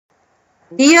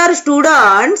Dear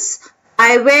students,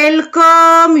 I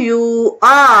welcome you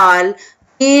all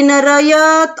in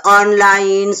Rayat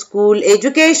Online School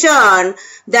Education,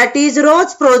 that is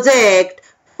Rose Project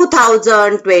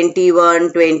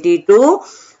 2021-22.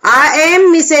 I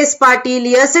am Mrs. Patil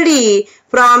Yasadi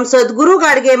from Sadguru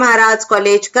Gadge Maharaj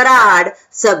College, Karad,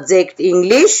 subject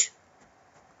English.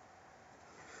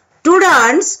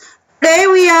 Students, today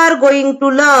we are going to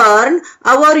learn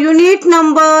our unit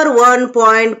number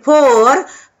 1.4,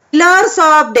 Pillars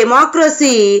of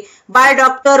Democracy by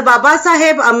Dr.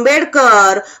 Babasaheb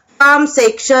Ambedkar from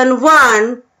section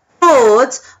 1,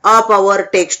 quotes of our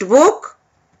textbook.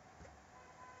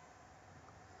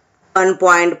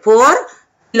 1.4,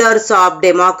 Pillars of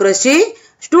Democracy.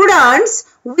 Students,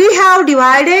 we have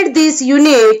divided this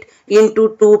unit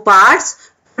into two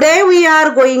parts. Today we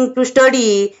are going to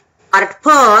study part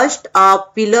first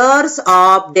of Pillars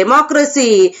of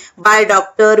Democracy by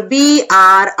Dr.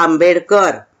 B.R.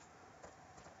 Ambedkar.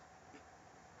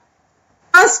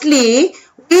 Firstly,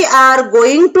 we are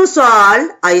going to solve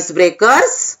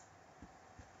icebreakers.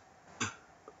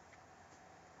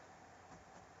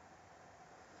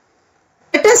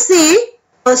 Let us see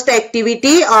first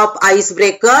activity of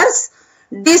icebreakers.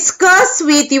 Discuss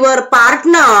with your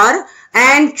partner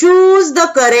and choose the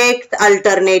correct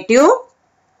alternative.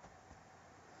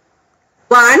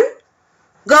 1.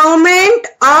 Government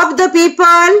of the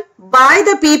people, by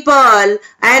the people,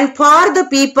 and for the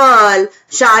people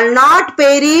shall not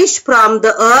perish from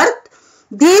the earth.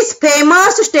 This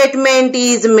famous statement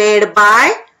is made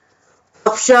by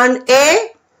option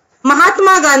A.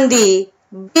 Mahatma Gandhi,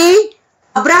 B.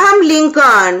 Abraham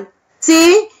Lincoln,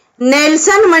 C.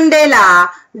 Nelson Mandela,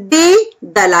 D.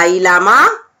 Dalai Lama.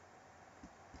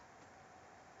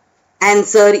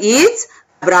 Answer is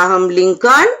Abraham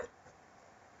Lincoln.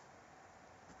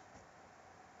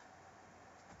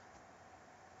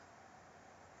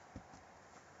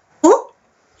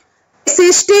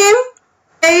 System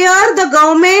where the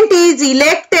government is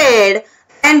elected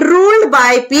and ruled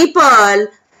by people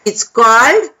is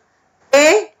called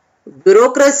A.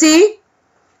 Bureaucracy,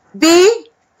 B.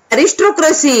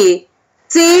 Aristocracy,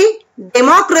 C.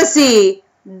 Democracy,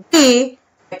 D.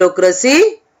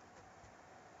 Autocracy.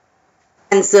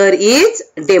 Answer is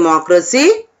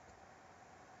democracy.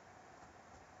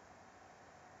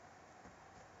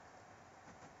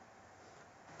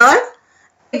 Third,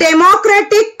 a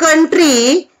democratic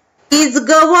country is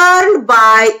governed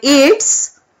by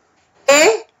its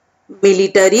A.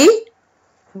 Military,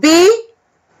 B.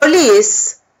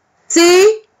 Police,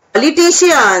 C.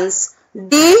 Politicians,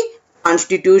 D.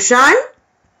 Constitution.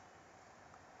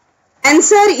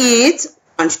 Answer is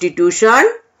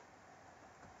Constitution.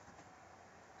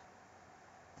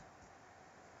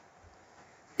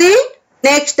 See,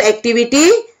 next activity.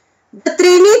 The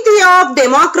Trinity of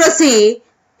Democracy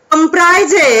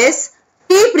comprises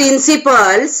three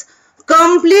principles.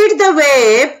 Complete the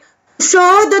web to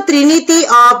show the Trinity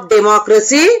of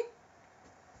Democracy.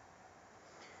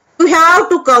 You have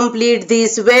to complete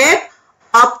this web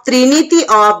of Trinity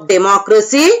of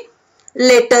Democracy.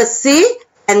 Let us see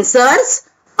answers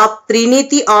of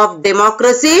Trinity of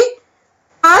Democracy.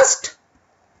 First,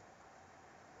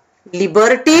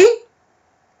 liberty.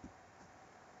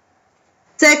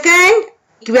 Second,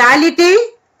 equality.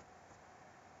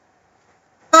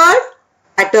 Third,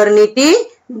 fraternity.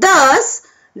 Thus,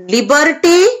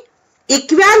 liberty,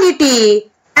 equality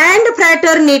and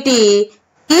fraternity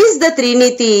is the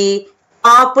Trinity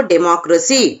of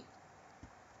democracy.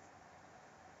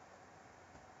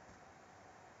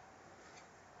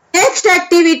 Next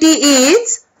activity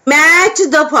is match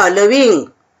the following.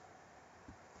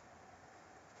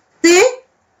 See,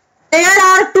 there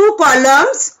are two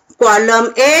columns,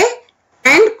 column A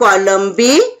and column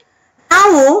B.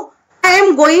 Now, I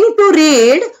am going to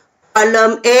read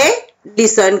column A.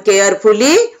 Listen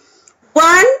carefully.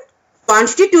 1.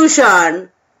 Constitution.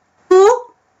 2.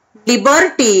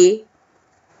 Liberty.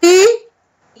 3.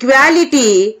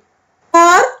 Equality.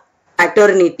 4.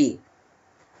 Fraternity.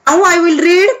 Now I will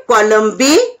read column B.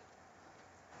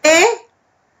 A.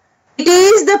 It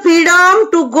is the freedom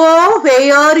to go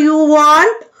where you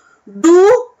want,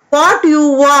 do what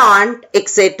you want,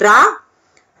 etc.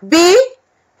 B.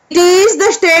 It is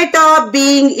the state of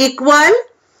being equal,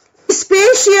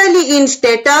 especially in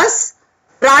status,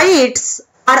 rights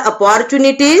or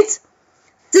opportunities.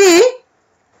 C.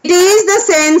 It is the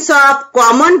sense of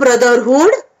common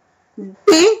brotherhood.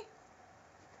 D.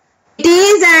 It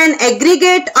is an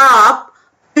aggregate of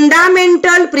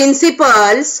fundamental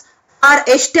principles or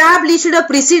established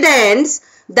precedents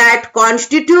that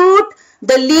constitute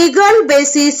the legal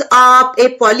basis of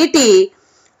a polity,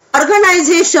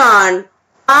 organization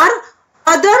or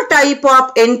other type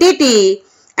of entity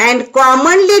and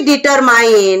commonly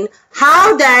determine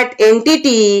how that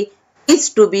entity is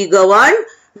to be governed.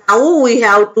 Now we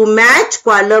have to match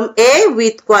column A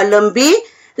with column B.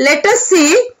 Let us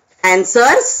see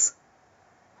answers.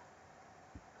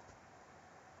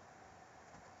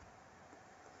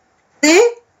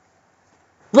 See,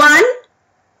 1.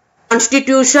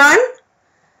 Constitution.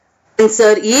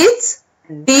 Answer is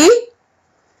D.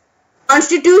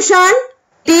 Constitution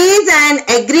is an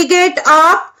aggregate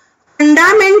of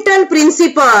fundamental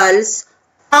principles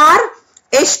or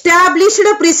established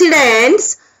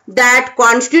precedents that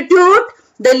constitute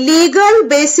the legal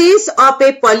basis of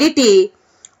a polity,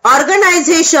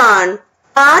 organization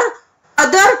or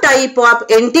other type of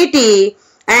entity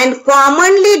and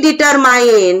commonly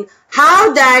determine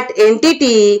how that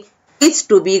entity is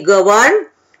to be governed.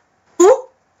 2.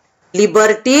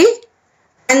 Liberty.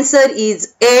 Answer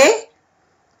is A.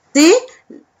 See,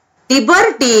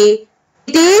 liberty,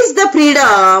 it is the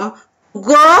freedom to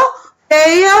go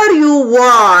where you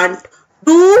want,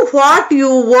 do what you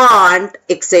want,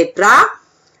 etc.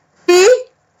 3.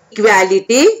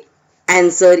 Equality.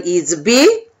 Answer is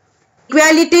B.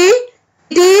 Equality,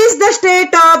 it is the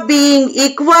state of being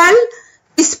equal,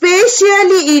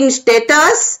 especially in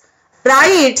status,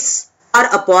 rights or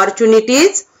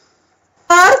opportunities.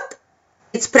 4th,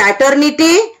 it's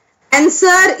fraternity.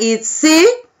 Answer is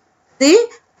C. See,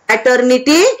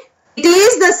 fraternity, it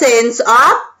is the sense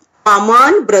of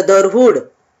common brotherhood.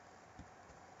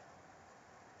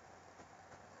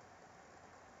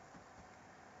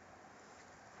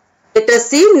 Let us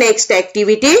see next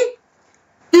activity.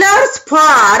 Pillars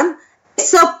form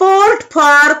support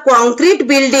for concrete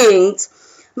buildings.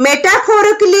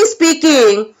 Metaphorically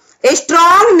speaking, a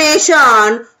strong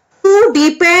nation too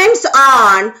depends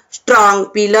on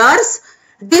strong pillars.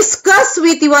 Discuss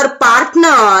with your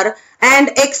partner and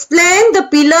explain the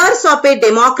pillars of a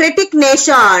democratic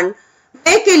nation.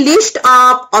 Make a list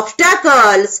of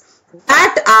obstacles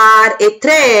that are a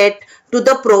threat to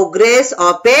the progress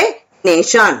of a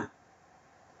nation.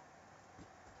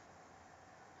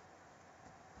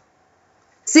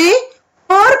 See,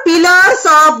 4 pillars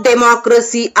of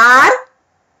democracy are: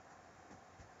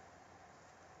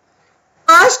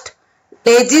 first,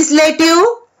 legislative,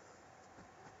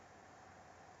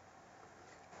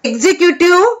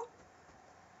 executive,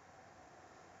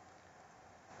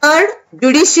 third,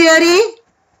 judiciary,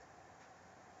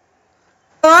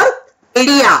 fourth,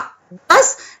 media.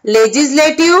 Thus,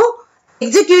 legislative,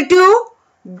 executive,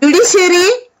 judiciary,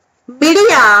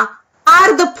 media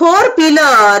are the 4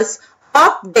 pillars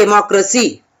of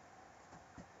democracy.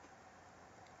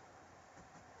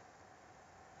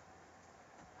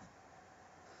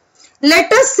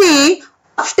 Let us see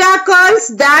obstacles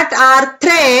that are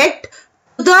threat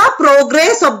to the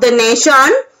progress of the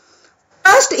nation.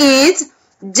 First is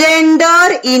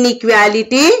gender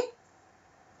inequality.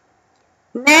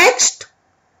 Next,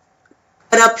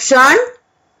 corruption.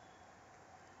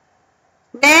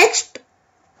 Next,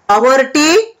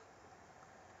 poverty.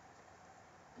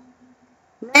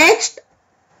 Next,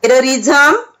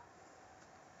 terrorism.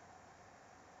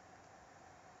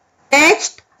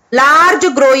 Next, large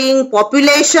growing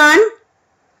population.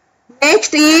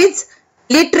 Next is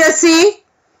literacy,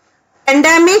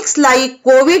 pandemics like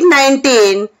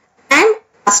COVID-19 and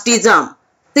casteism.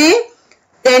 See,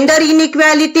 gender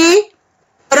inequality,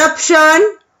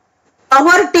 corruption,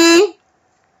 poverty,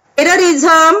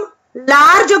 terrorism,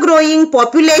 large growing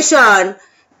population,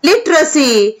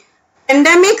 literacy,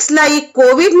 pandemics like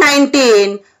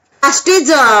COVID-19,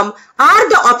 casteism are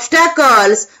the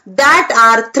obstacles that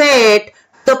are threat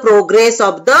to the progress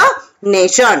of the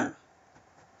nation.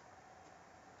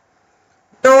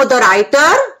 Know the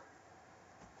writer.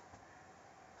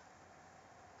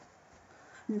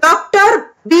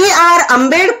 Dr. B.R.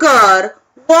 Ambedkar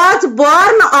was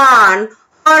born on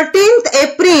 13th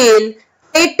April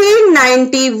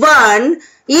 1891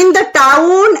 in the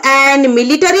town and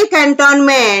military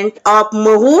cantonment of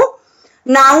Mahu,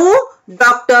 now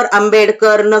Dr.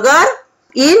 Ambedkar Nagar,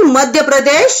 in Madhya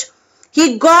Pradesh.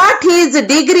 He got his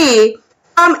degree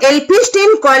from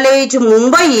Elphinstone College,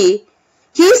 Mumbai.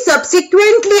 He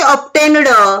subsequently obtained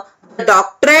a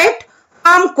doctorate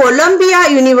from Columbia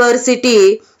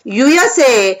University,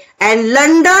 USA and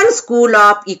London School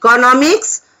of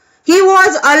Economics. He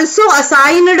was also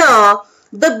assigned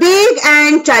the big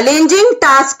and challenging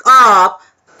task of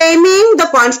framing the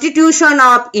Constitution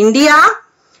of India.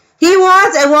 He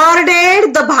was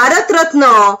awarded the Bharat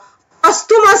Ratna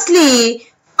posthumously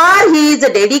for his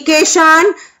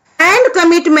dedication and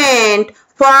commitment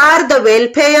for the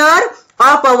welfare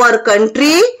of our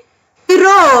country. He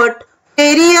wrote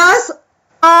various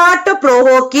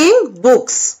thought-provoking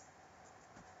books.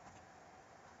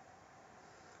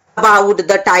 About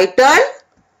the title,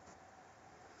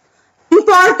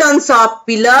 importance of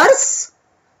pillars.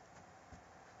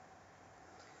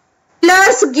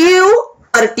 Pillars give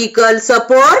vertical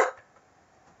support.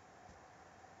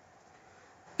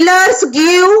 Pillars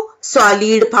give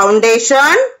solid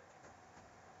foundation.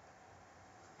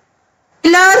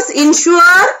 Pillars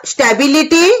ensure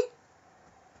stability.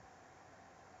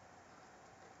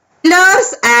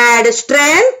 Pillars add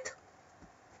strength.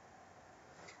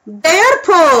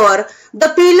 Therefore, the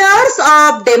pillars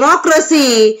of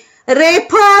democracy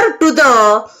refer to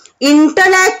the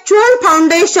intellectual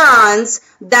foundations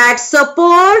that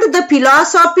support the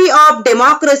philosophy of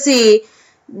democracy.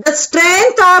 The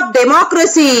strength of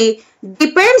democracy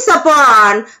depends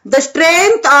upon the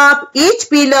strength of each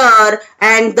pillar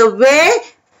and the way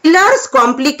pillars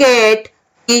complicate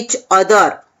each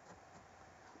other.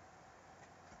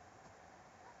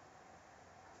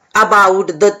 About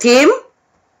the theme,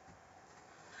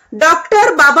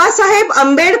 Dr. Babasaheb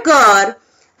Ambedkar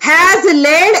has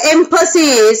laid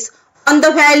emphasis on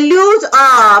the values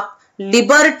of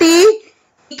liberty,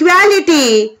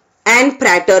 equality, and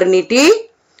fraternity.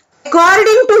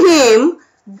 According to him,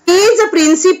 these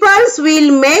principles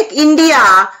will make India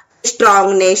a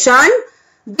strong nation.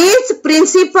 These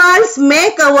principles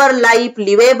make our life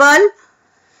livable.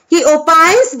 He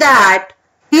opines that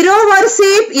hero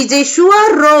worship is a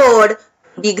sure road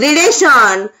to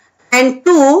degradation and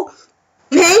to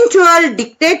eventual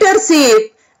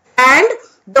dictatorship and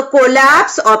the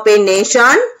collapse of a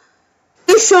nation.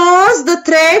 He shows the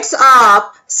threats of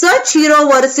such hero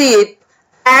worship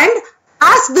and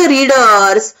asks the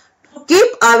readers to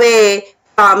keep away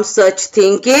from such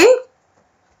thinking.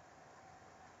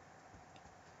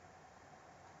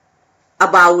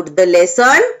 About the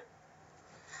lesson,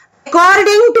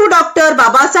 according to Dr.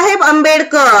 Babasaheb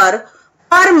Ambedkar,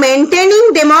 for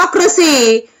maintaining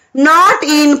democracy not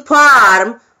in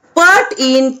form but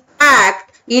in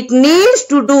fact, it needs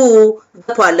to do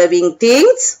the following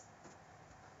things: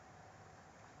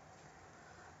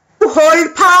 to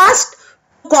hold fast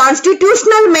to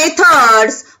constitutional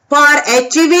methods for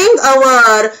achieving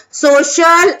our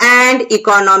social and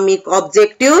economic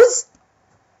objectives.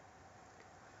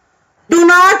 Do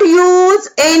not use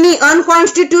any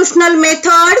unconstitutional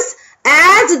methods,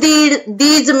 as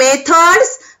these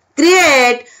methods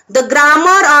create the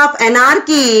grammar of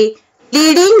anarchy,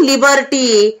 leading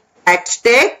liberty at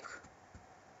stake.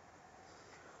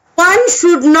 One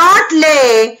should not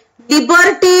lay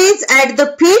liberties at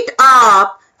the feet of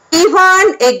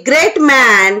even a great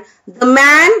man. The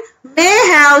man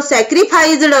may have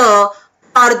sacrificed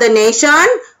for the nation,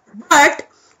 but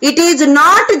it is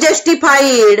not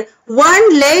justified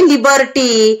one lay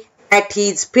liberty at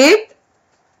his feet.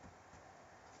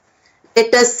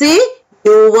 Let us see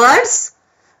new words.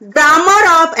 Grammar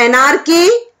of anarchy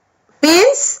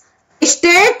means a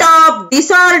state of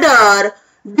disorder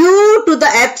due to the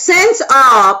absence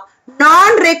of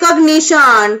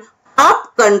non-recognition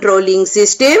of controlling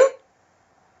system.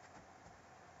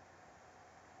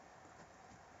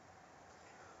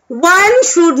 One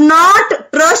should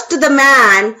not trust the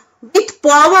man with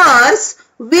powers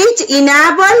which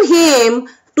enable him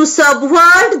to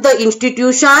subvert the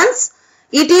institutions.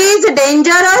 It is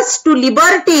dangerous to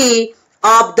liberty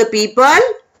of the people.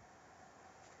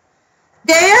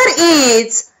 There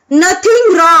is nothing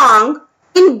wrong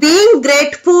in being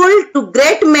grateful to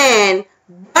great men,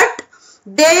 but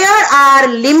there are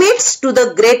limits to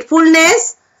the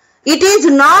gratefulness. It is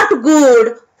not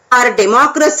good for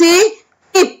democracy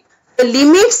if the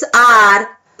limits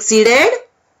are exceeded.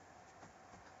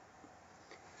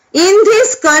 In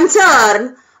this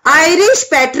concern, Irish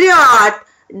patriot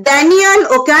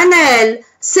Daniel O'Connell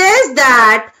says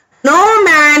that no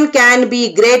man can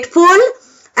be grateful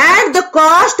at the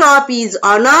cost of his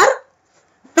honor.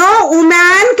 No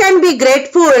woman can be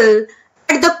grateful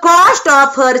at the cost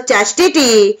of her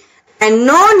chastity, and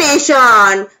no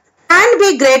nation can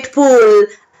be grateful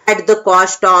at the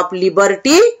cost of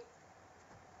liberty.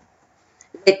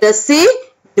 Let us see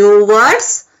new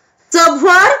words.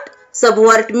 Subvert.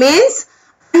 Subvert means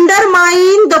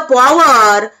undermine the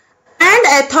power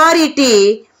and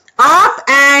authority of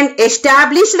an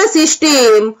established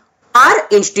system or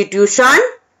institution.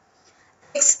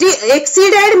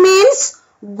 Exceeded means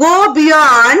go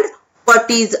beyond what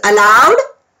is allowed.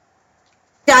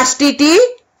 Chastity.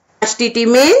 Chastity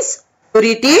means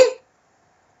purity.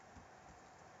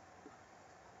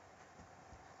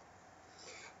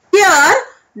 Here,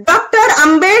 Dr.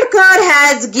 Ambedkar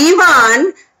has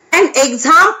given an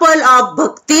example of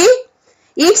bhakti.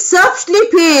 It subtly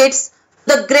fits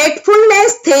The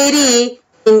gratefulness theory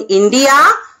in India,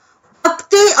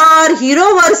 bhakti or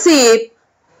hero worship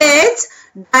plays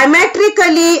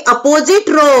diametrically opposite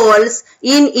roles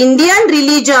in Indian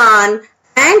religion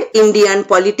and Indian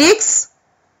politics.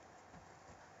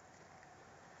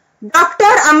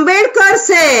 Dr. Ambedkar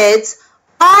says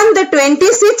on the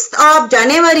 26th of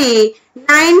January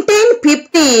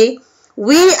 1950,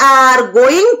 we are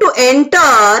going to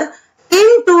enter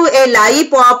into a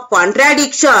life of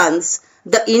contradictions.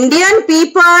 The Indian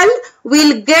people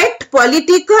will get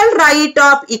political right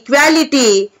of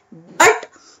equality, but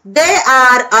they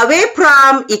are away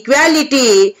from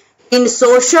equality in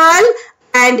social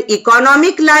and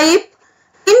economic life.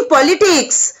 In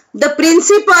politics, the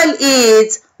principle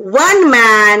is one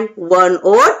man, one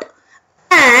vote,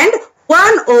 and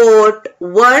one vote,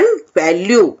 one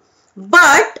value.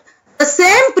 But the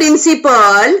same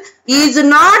principle is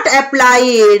not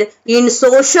applied in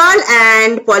social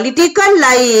and political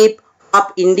life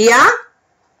of India.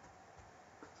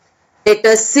 Let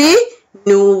us see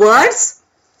new words.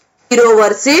 Hero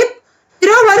worship.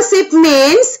 Hero worship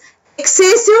means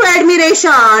excessive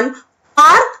admiration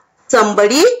for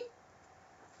somebody.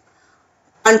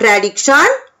 Contradiction.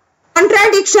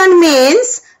 Contradiction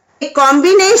means a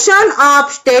combination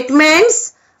of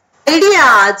statements,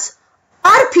 ideas,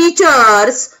 or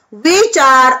features which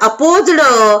are opposed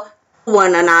to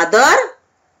one another.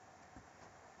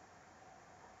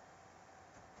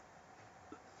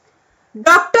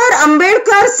 Dr.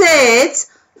 Ambedkar says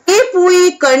if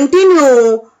we continue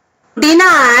to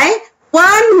deny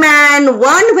one man,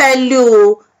 one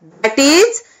value, that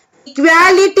is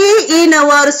equality in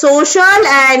our social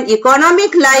and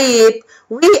economic life,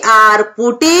 we are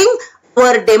putting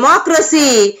our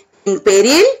democracy in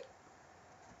peril.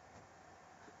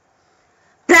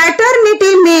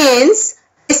 Fraternity means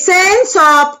a sense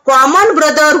of common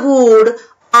brotherhood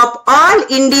of all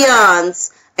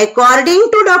Indians. According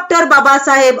to Dr.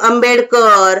 Babasaheb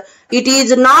Ambedkar, it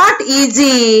is not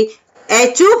easy to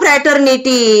achieve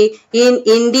fraternity in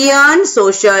Indian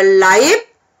social life.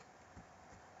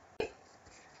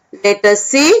 Let us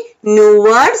see new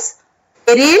words.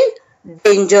 Peril,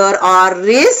 danger or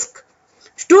risk.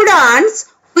 Students,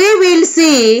 we will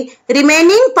see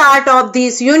remaining part of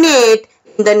this unit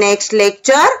in the next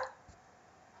lecture.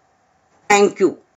 Thank you.